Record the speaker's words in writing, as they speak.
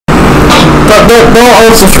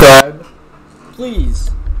Don't unsubscribe.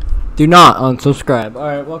 Please. Do not unsubscribe.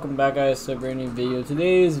 Alright, welcome back guys to a brand new video.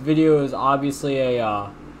 Today's video is obviously a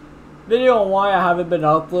video on why I haven't been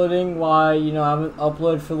uploading, why, you know, I haven't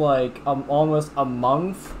uploaded for like almost a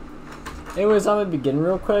month. Anyways, I'm gonna begin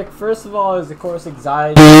real quick. First of all is of course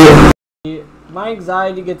anxiety. My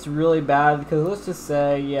anxiety gets really bad because let's just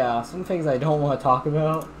say, yeah, some things I don't want to talk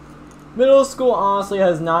about. Middle school honestly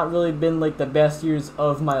has not really been like the best years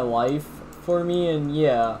of my life for me, and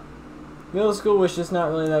yeah, middle school was just not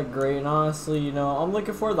really that great. And honestly, you know, I'm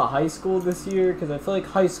looking forward to high school this year because I feel like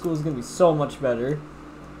high school is gonna be so much better.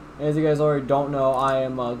 As you guys already don't know, I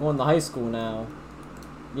am going to high school now.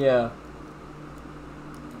 Yeah,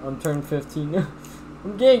 I'm turning 15.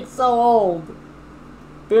 I'm getting so old.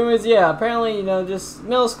 But anyways, yeah, apparently, you know, just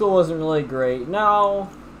middle school wasn't really great. Now,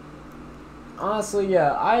 honestly,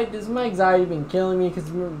 yeah, my anxiety been killing me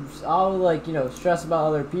because I would, like, you know, stress about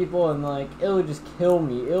other people and, like, it would just kill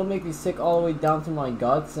me. It would make me sick all the way down to my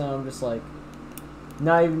guts, and I'm just, like,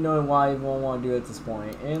 not even knowing why I even want to do it at this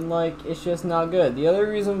point. And, like, it's just not good. The other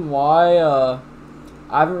reason why I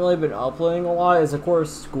haven't really been uploading a lot is, of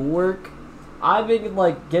course, schoolwork. I've been,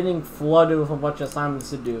 like, getting flooded with a bunch of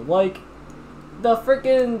assignments to do. Like, the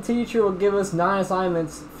freaking teacher will give us 9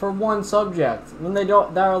 assignments for one subject when they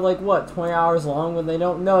don't, that are like what, 20 hours long, when they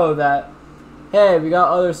don't know that, hey, we got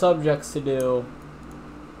other subjects to do.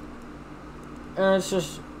 And it's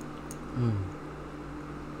just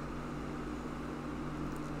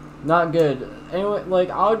not good. Anyway, like,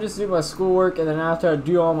 I would just do my schoolwork, and then after I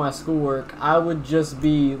do all my schoolwork, I would just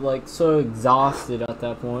be like so exhausted at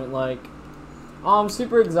that point. Like, I'm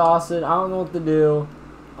super exhausted, I don't know what to do.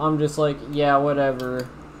 I'm just like, yeah, whatever.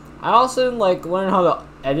 I also, like, learned how to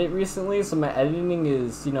edit recently, so my editing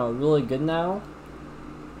is, you know, really good now.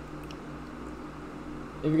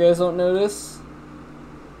 If you guys don't notice.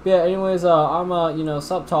 But yeah, anyways, I'm, you know,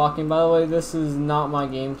 stop talking. By the way, this is not my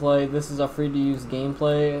gameplay. This is a free-to-use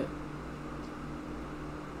gameplay.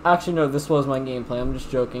 Actually, no, this was my gameplay. I'm just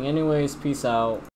joking. Anyways, peace out.